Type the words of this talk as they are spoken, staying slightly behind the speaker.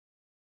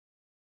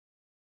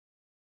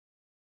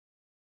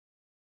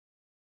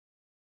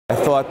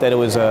thought that it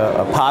was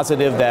a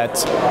positive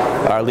that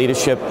our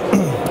leadership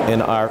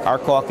in our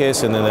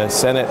caucus and then the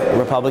Senate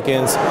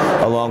Republicans,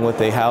 along with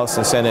the House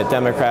and Senate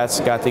Democrats,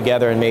 got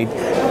together and made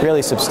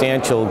really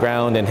substantial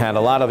ground and had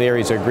a lot of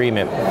areas of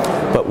agreement.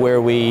 But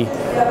where we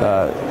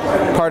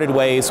parted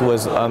ways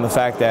was on the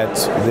fact that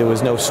there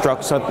was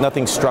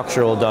nothing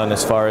structural done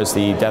as far as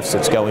the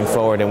deficits going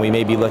forward, and we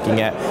may be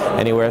looking at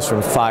anywhere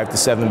from $5 to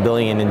 $7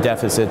 billion in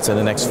deficits in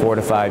the next 4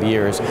 to 5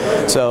 years.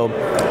 So,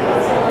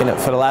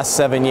 for the last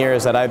 7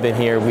 years that I've been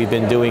here, we've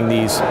been doing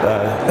these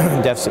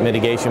deficit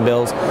mitigation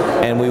bills,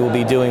 and we will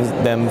be doing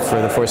them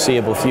for the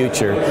foreseeable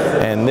future.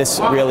 And this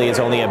really is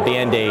only a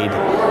Band-Aid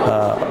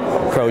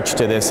approach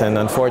to this, and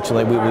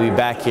unfortunately we will be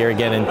back here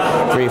again in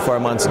 3 or 4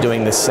 months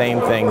doing the same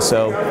thing.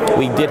 So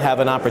we did have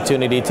an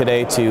opportunity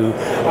today to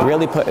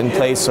really put in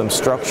place some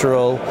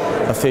structural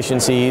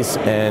efficiencies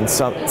and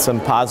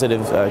some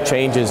positive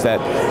changes that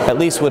at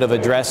least would have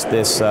addressed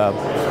this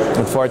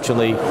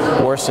unfortunately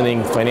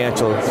worsening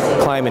financial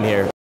climate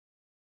here.